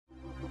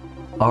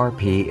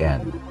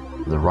RPN,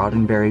 the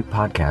Roddenberry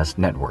Podcast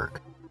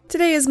Network.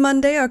 Today is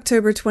Monday,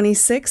 October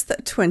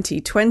 26th,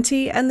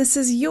 2020, and this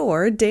is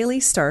your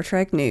daily Star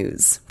Trek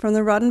news from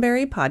the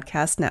Roddenberry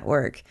Podcast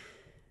Network.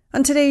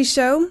 On today's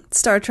show,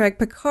 Star Trek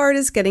Picard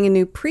is getting a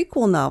new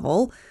prequel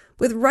novel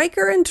with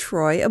Riker and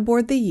Troy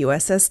aboard the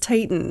USS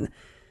Titan.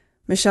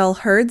 Michelle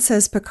Hurd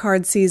says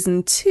Picard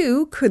Season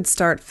 2 could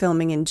start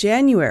filming in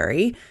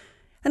January.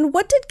 And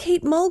what did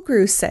Kate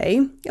Mulgrew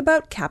say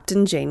about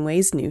Captain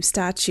Janeway's new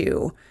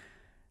statue?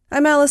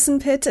 I'm Allison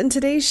Pitt, and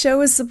today's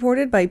show is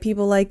supported by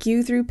people like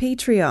you through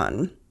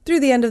Patreon. Through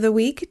the end of the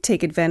week,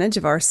 take advantage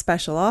of our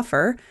special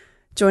offer.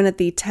 Join at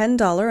the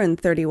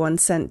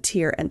 $10.31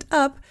 tier and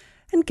up,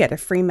 and get a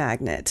free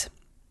magnet.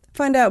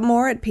 Find out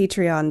more at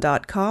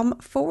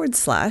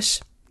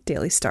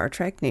patreon.com/Daily Star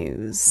Trek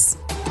News.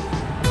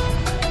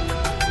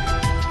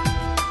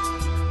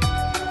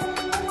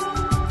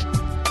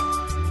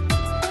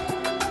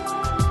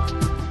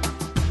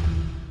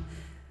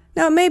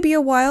 Now, it may be a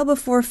while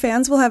before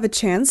fans will have a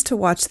chance to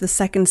watch the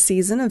second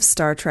season of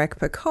Star Trek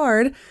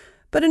Picard,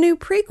 but a new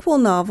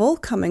prequel novel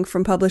coming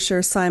from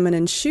publisher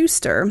Simon &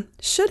 Schuster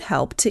should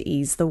help to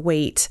ease the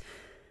wait.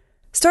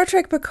 Star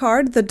Trek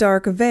Picard: The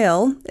Dark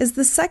Veil is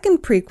the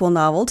second prequel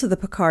novel to the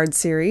Picard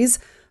series,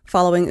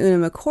 following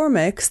Una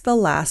McCormack's The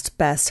Last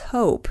Best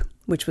Hope,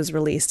 which was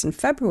released in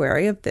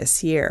February of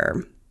this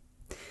year.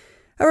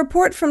 A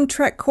report from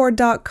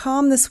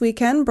TrekCore.com this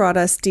weekend brought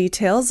us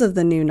details of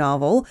the new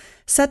novel,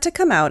 set to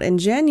come out in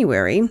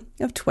January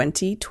of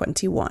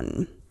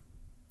 2021.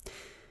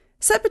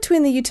 Set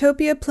between the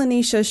Utopia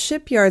Planitia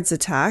shipyards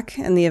attack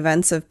and the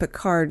events of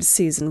Picard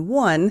Season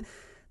 1,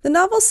 the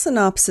novel's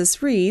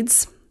synopsis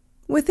reads,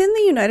 "Within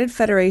the United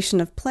Federation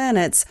of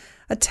Planets,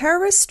 a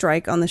terrorist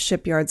strike on the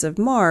shipyards of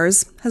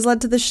Mars has led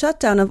to the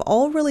shutdown of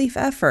all relief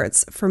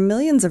efforts for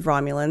millions of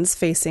Romulans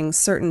facing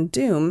certain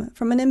doom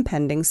from an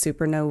impending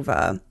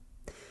supernova.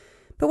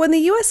 But when the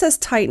USS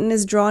Titan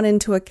is drawn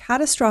into a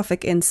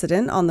catastrophic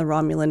incident on the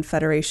Romulan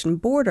Federation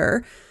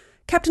border,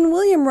 Captain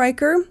William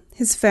Riker,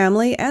 his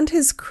family, and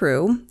his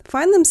crew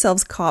find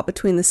themselves caught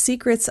between the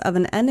secrets of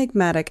an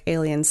enigmatic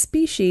alien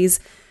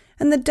species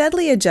and the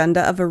deadly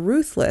agenda of a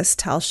ruthless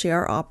Tal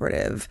Shiar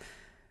operative.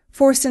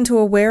 Forced into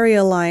a wary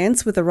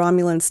alliance with a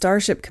Romulan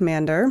starship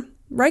commander,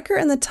 Riker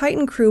and the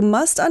Titan crew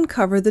must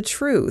uncover the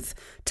truth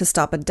to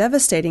stop a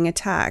devastating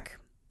attack,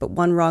 but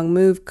one wrong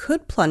move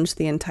could plunge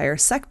the entire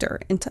sector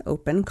into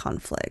open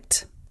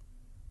conflict."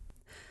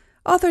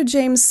 Author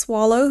James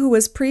Swallow, who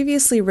has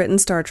previously written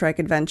Star Trek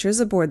adventures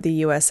aboard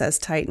the USS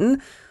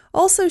Titan,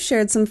 also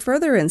shared some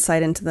further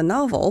insight into the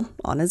novel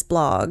on his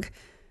blog.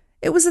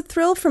 "It was a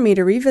thrill for me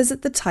to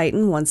revisit the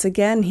Titan once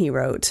again," he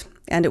wrote,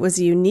 "and it was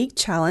a unique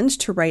challenge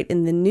to write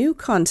in the new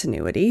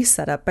continuity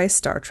set up by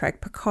Star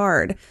Trek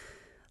Picard.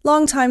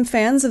 Longtime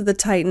fans of the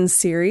Titan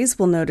series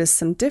will notice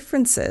some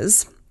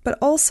differences, but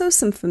also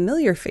some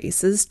familiar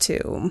faces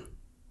too."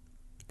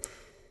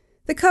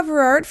 The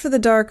cover art for The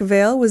Dark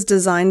Veil was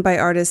designed by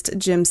artist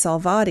Jim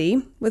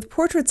Salvati, with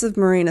portraits of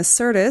Marina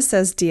Sirtis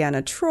as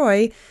Deanna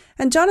Troi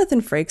and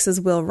Jonathan Frakes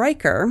as Will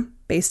Riker,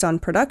 based on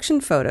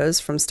production photos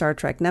from Star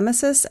Trek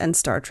Nemesis and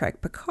Star Trek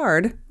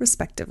Picard,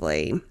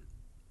 respectively.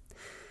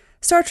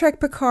 Star Trek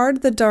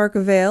Picard: The Dark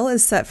Veil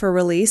is set for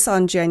release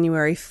on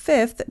January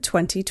 5th,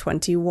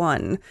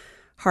 2021.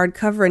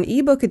 Hardcover and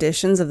ebook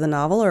editions of the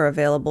novel are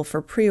available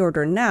for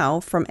pre-order now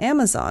from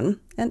Amazon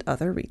and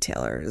other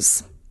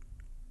retailers.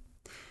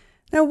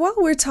 Now, while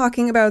we're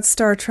talking about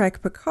Star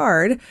Trek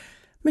Picard,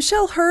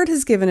 Michelle Hurd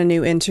has given a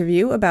new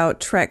interview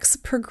about Trek's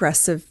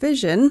progressive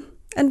vision,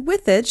 and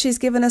with it, she's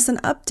given us an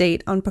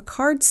update on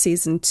Picard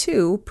Season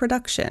 2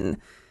 production.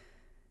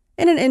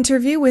 In an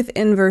interview with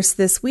Inverse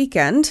this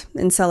weekend,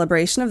 in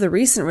celebration of the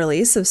recent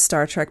release of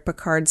Star Trek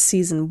Picard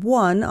Season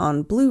 1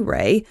 on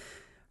Blu-ray,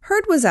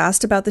 Hurd was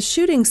asked about the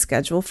shooting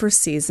schedule for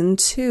Season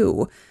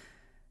 2.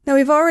 Now,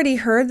 we've already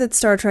heard that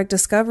Star Trek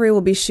Discovery will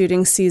be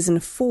shooting Season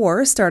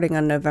 4 starting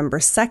on November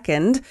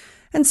 2nd,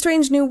 and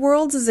Strange New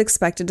Worlds is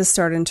expected to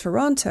start in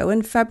Toronto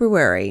in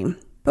February.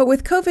 But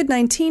with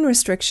COVID-19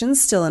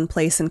 restrictions still in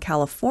place in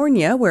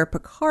California, where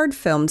Picard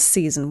filmed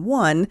Season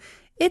 1,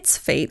 its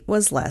fate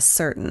was less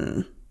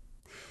certain.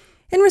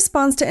 In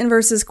response to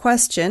Inverse's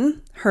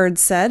question, Hurd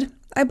said,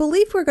 "I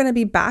believe we're going to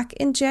be back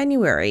in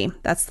January.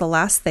 That's the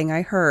last thing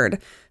I heard.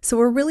 So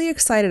we're really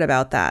excited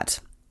about that.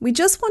 We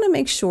just want to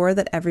make sure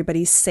that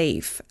everybody's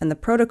safe and the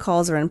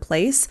protocols are in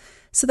place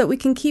so that we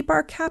can keep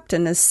our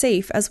captain as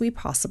safe as we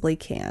possibly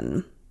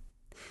can."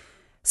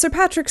 Sir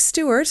Patrick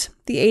Stewart,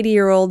 the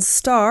 80-year-old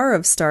star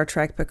of Star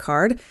Trek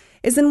Picard,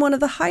 is in one of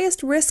the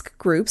highest risk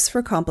groups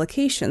for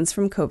complications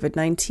from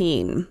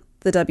COVID-19.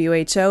 The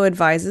WHO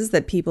advises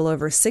that people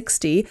over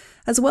 60,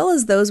 as well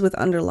as those with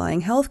underlying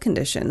health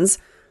conditions,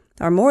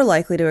 are more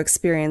likely to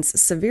experience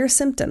severe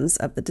symptoms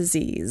of the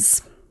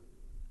disease.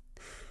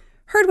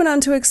 Hurd went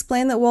on to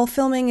explain that while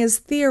filming is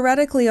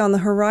theoretically on the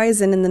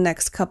horizon in the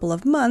next couple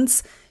of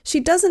months, she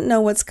doesn't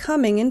know what's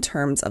coming in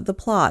terms of the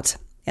plot,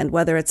 and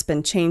whether it's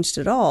been changed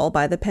at all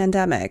by the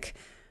pandemic.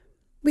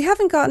 "We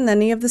haven't gotten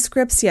any of the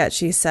scripts yet,"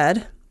 she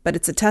said, but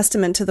it's a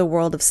testament to the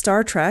world of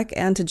Star Trek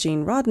and to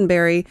Gene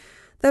Roddenberry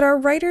that our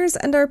writers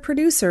and our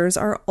producers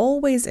are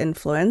always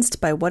influenced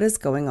by what is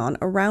going on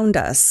around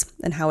us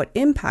and how it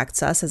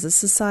impacts us as a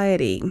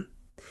society.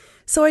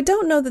 So I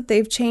don't know that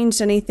they've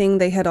changed anything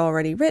they had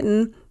already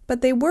written,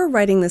 but they were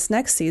writing this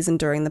next season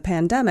during the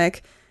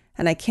pandemic,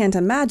 and I can't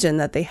imagine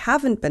that they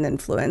haven't been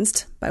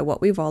influenced by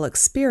what we've all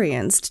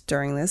experienced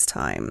during this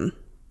time.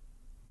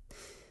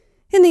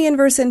 In the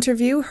Inverse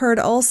interview, Heard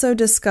also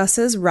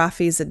discusses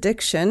Raffi's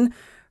addiction,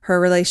 her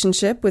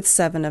relationship with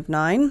Seven of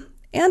Nine,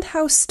 and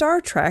how Star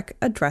Trek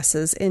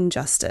addresses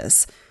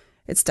injustice.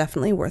 It's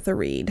definitely worth a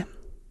read.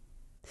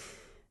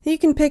 You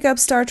can pick up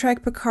Star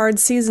Trek Picard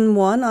Season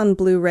 1 on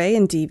Blu-ray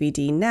and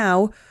DVD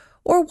now,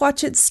 or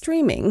watch it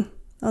streaming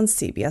on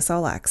CBS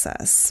All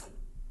Access.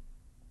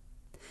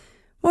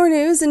 More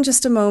news in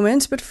just a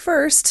moment, but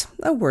first,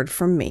 a word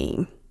from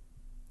me.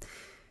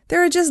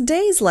 There are just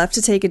days left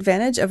to take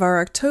advantage of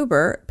our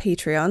October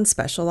Patreon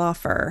special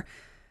offer.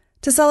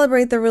 To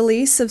celebrate the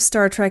release of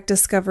Star Trek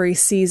Discovery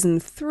Season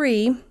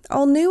 3,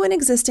 all new and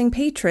existing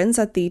patrons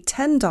at the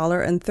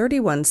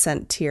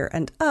 $10.31 tier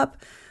and up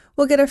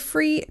will get a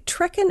free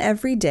Trekkin'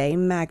 Everyday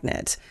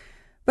magnet.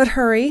 But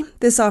hurry,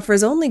 this offer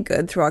is only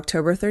good through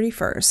October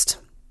 31st.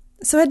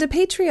 So head to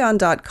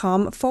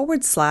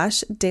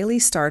patreon.com/Daily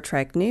Star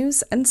Trek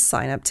News and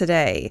sign up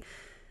today.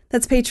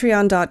 That's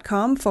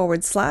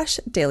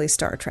patreon.com/Daily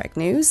Star Trek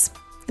News.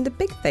 And a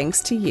big thanks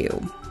to you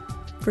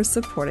for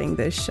supporting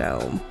this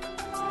show.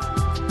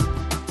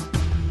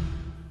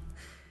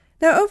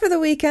 Now, over the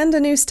weekend, a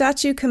new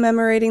statue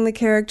commemorating the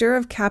character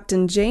of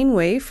Captain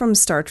Janeway from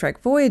Star Trek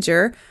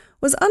Voyager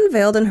was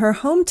unveiled in her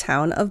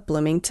hometown of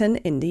Bloomington,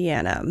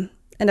 Indiana.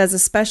 And as a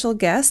special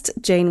guest,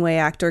 Janeway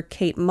actor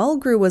Kate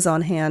Mulgrew was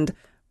on hand,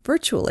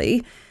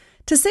 virtually,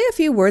 to say a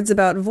few words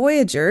about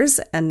Voyager's,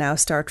 and now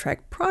Star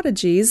Trek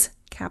prodigy's,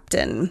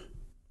 captain.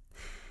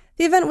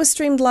 The event was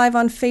streamed live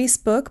on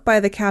Facebook by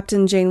the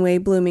Captain Janeway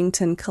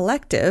Bloomington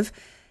Collective,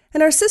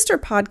 and our sister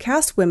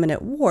podcast, Women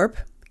at Warp,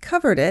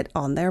 covered it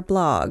on their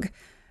blog.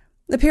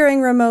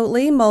 Appearing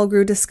remotely,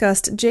 Mulgrew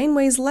discussed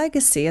Janeway's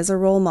legacy as a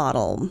role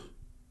model.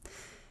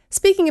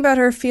 Speaking about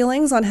her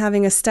feelings on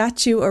having a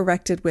statue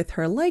erected with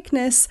her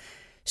likeness,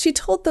 she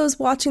told those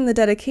watching the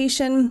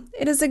dedication,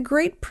 "It is a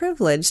great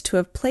privilege to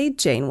have played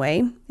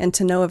Janeway and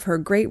to know of her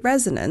great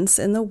resonance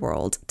in the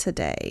world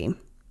today."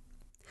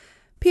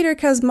 Peter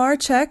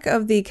Kaczmarczyk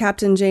of the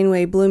Captain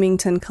Janeway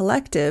Bloomington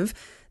Collective,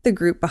 the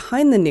group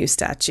behind the new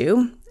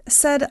statue,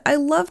 said, "I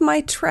love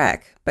my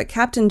Trek, but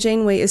Captain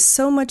Janeway is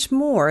so much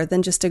more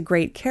than just a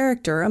great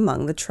character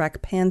among the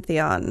Trek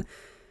pantheon.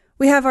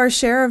 We have our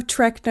share of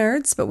Trek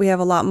nerds, but we have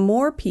a lot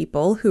more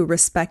people who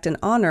respect and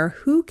honor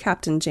who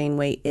Captain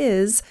Janeway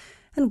is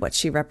and what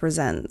she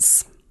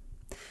represents."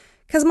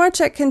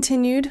 Kaczmarczyk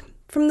continued,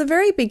 "From the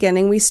very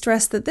beginning, we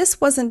stressed that this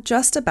wasn't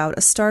just about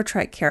a Star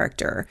Trek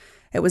character.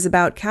 It was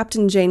about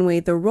Captain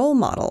Janeway, the role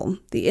model,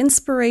 the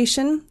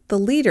inspiration, the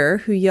leader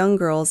who young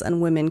girls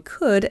and women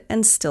could,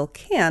 and still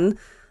can,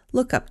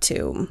 look up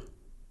to."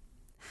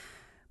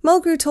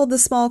 Mulgrew told the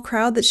small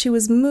crowd that she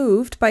was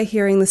moved by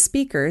hearing the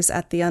speakers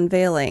at the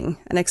unveiling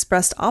and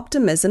expressed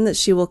optimism that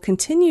she will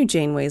continue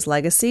Janeway's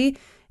legacy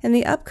in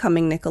the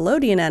upcoming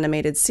Nickelodeon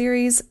animated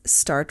series,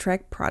 Star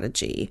Trek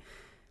Prodigy.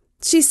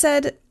 She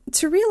said,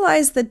 "To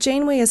realize that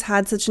Janeway has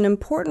had such an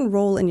important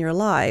role in your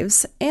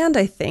lives, and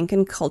I think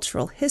in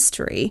cultural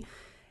history,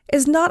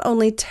 is not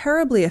only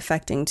terribly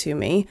affecting to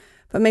me,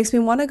 but makes me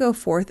want to go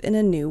forth in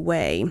a new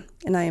way.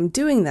 And I am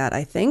doing that,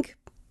 I think,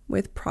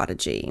 with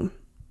Prodigy."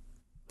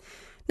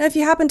 Now, if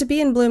you happen to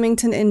be in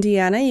Bloomington,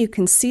 Indiana, you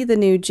can see the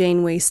new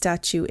Janeway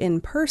statue in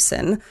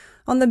person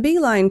on the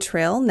Beeline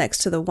Trail next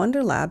to the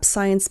Wonder Lab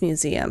Science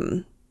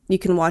Museum. You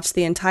can watch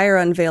the entire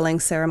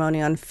unveiling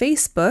ceremony on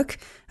Facebook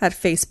at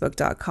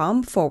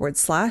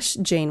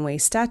facebook.com/Janeway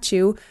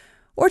statue,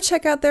 or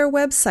check out their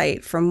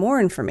website for more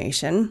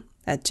information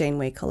at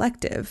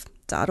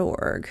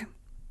janewaycollective.org.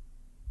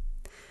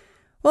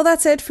 Well,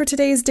 that's it for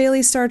today's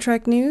Daily Star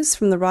Trek News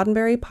from the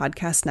Roddenberry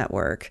Podcast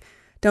Network.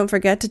 Don't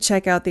forget to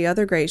check out the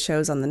other great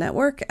shows on the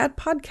network at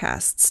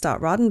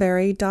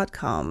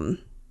podcasts.roddenberry.com.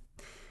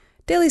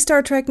 Daily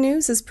Star Trek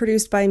News is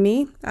produced by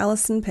me,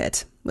 Allison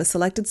Pitt, with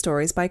selected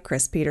stories by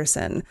Chris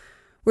Peterson.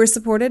 We're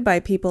supported by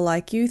people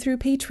like you through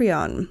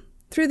Patreon.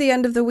 Through the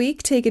end of the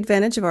week, take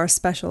advantage of our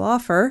special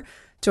offer.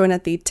 Join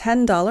at the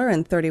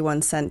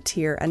 $10.31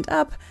 tier and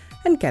up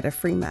and get a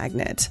free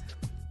magnet.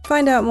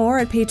 Find out more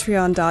at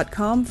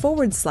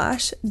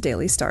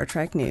patreon.com/Daily Star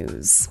Trek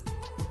News.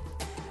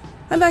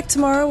 I'm back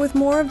tomorrow with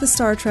more of the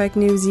Star Trek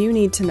news you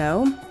need to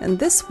know and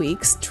this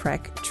week's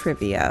Trek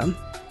Trivia.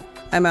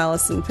 I'm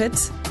Allison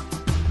Pitt.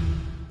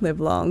 Live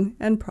long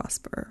and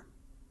prosper.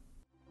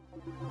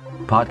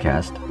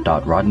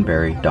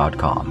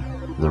 Podcast.roddenberry.com,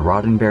 the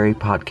Roddenberry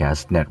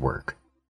Podcast Network.